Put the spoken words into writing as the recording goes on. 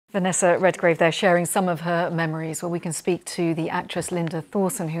Vanessa Redgrave there sharing some of her memories. Well, we can speak to the actress Linda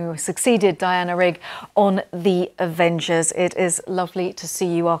Thorson, who succeeded Diana Rigg on The Avengers. It is lovely to see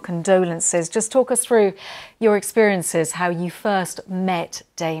you. Our condolences. Just talk us through your experiences, how you first met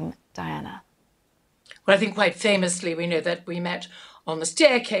Dame Diana. Well, I think quite famously we know that we met on the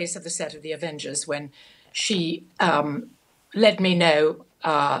staircase of the set of The Avengers when she let me know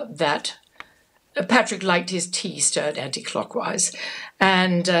that Patrick liked his tea stirred anti-clockwise.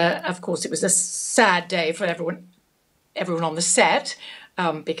 And of course, it was a sad day for everyone on the set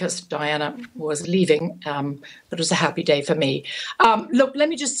because Diana was leaving. But it was a happy day for me. Look, let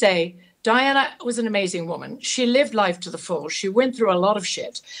me just say, Diana was an amazing woman. She lived life to the full. She went through a lot of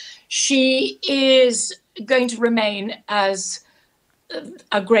shit. She is going to remain as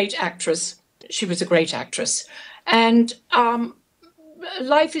a great actress. She was a great actress. And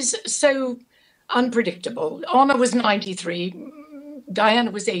life is so unpredictable. Honor was 93, Diana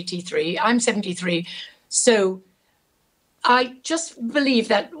was 83, I'm 73. So I just believe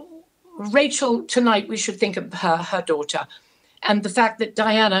that Rachel, tonight we should think of her daughter, and the fact that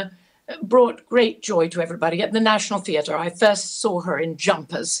Diana brought great joy to everybody at the National Theatre. I first saw her in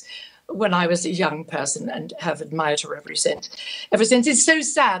jumpers when I was a young person and have admired her ever since. It's so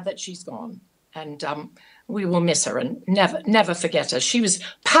sad that she's gone, and we will miss her and never forget her. She was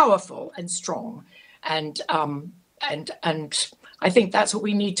powerful and strong, and I think that's what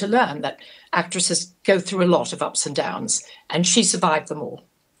we need to learn, that actresses go through a lot of ups and downs, and she survived them all.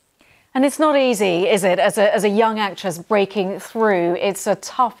 And it's not easy, is it, as a young actress breaking through? It's a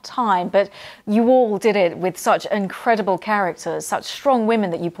tough time, but you all did it with such incredible characters, such strong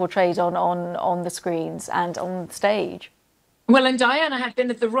women that you portrayed on the screens and on stage. Well, and Diana had been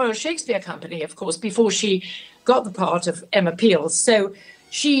at the Royal Shakespeare Company, of course, before she got the part of Emma Peel. So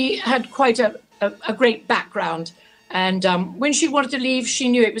she had quite a great background. And when she wanted to leave, she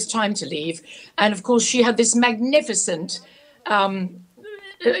knew it was time to leave. And of course, she had this magnificent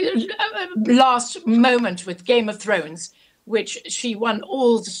last moment with Game of Thrones, which she won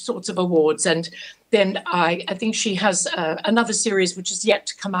all sorts of awards. And then I think she has another series which is yet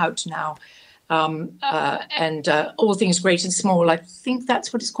to come out now. All Things Great and Small, I think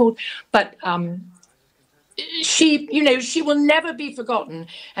that's what it's called. But she will never be forgotten.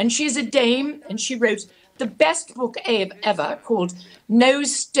 And she's a dame, and she wrote the best book ever called No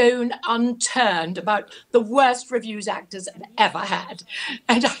Stone Unturned, about the worst reviews actors have ever had.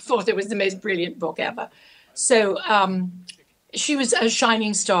 And I thought it was the most brilliant book ever. So she was a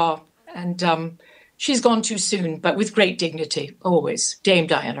shining star, and she's gone too soon, but with great dignity, always. Dame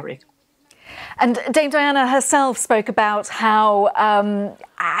Diana Rigg. And Dame Diana herself spoke about how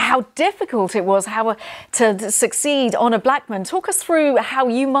difficult it was to succeed on a Blackman. Talk us through how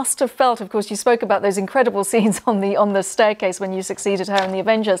you must have felt. Of course, you spoke about those incredible scenes on the staircase when you succeeded her in The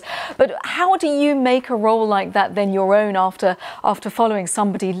Avengers. But how do you make a role like that then your own after following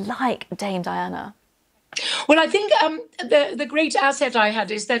somebody like Dame Diana? Well, I think the great asset I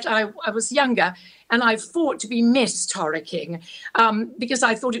had is that I was younger, and I fought to be Miss Tara King because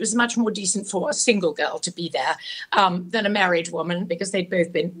I thought it was much more decent for a single girl to be there than a married woman, because they'd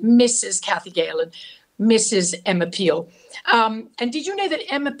both been Mrs. Kathy Gale and Mrs. Emma Peel. And did you know that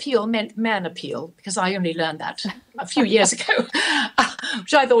Emma Peel meant man appeal? Because I only learned that a few years ago,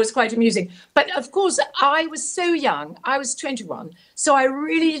 which I thought was quite amusing. But of course, I was so young. I was 21. So I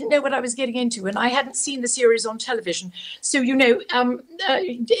really didn't know what I was getting into. And I hadn't seen the series on television. So,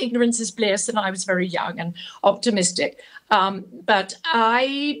 ignorance is bliss. And I was very young and optimistic. But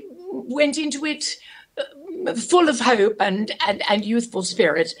I went into it full of hope and youthful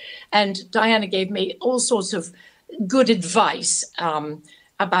spirit. And Diana gave me all sorts of good advice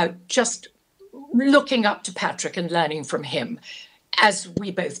about just looking up to Patrick and learning from him, as we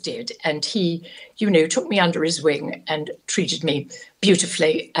both did. And he, took me under his wing and treated me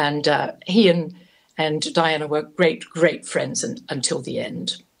beautifully. And he and Diana were great friends until the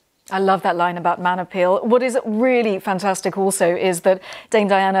end. I love that line about man appeal. What is really fantastic also is that Dame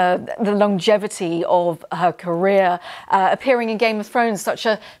Diana, the longevity of her career, appearing in Game of Thrones, such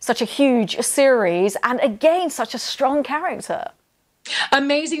a huge series, and again, such a strong character.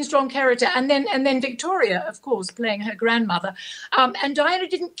 Amazing, strong character. And then Victoria, of course, playing her grandmother. And Diana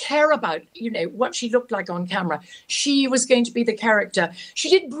didn't care about, what she looked like on camera. She was going to be the character. She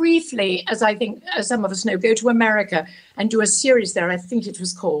did briefly, as I think as some of us know, go to America and do a series there. I think it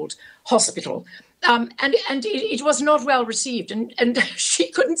was called Hospital. And it was not well received, and she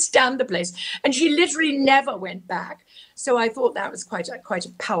couldn't stand the place. And she literally never went back. So I thought that was quite a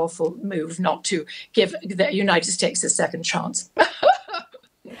powerful move, not to give the United States a second chance.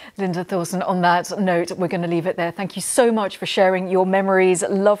 Linda Thorson, on that note, we're going to leave it there. Thank you so much for sharing your memories.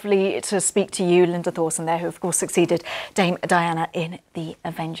 Lovely to speak to you, Linda Thorson there, who of course succeeded Dame Diana in the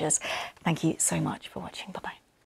Avengers. Thank you so much for watching. Bye-bye.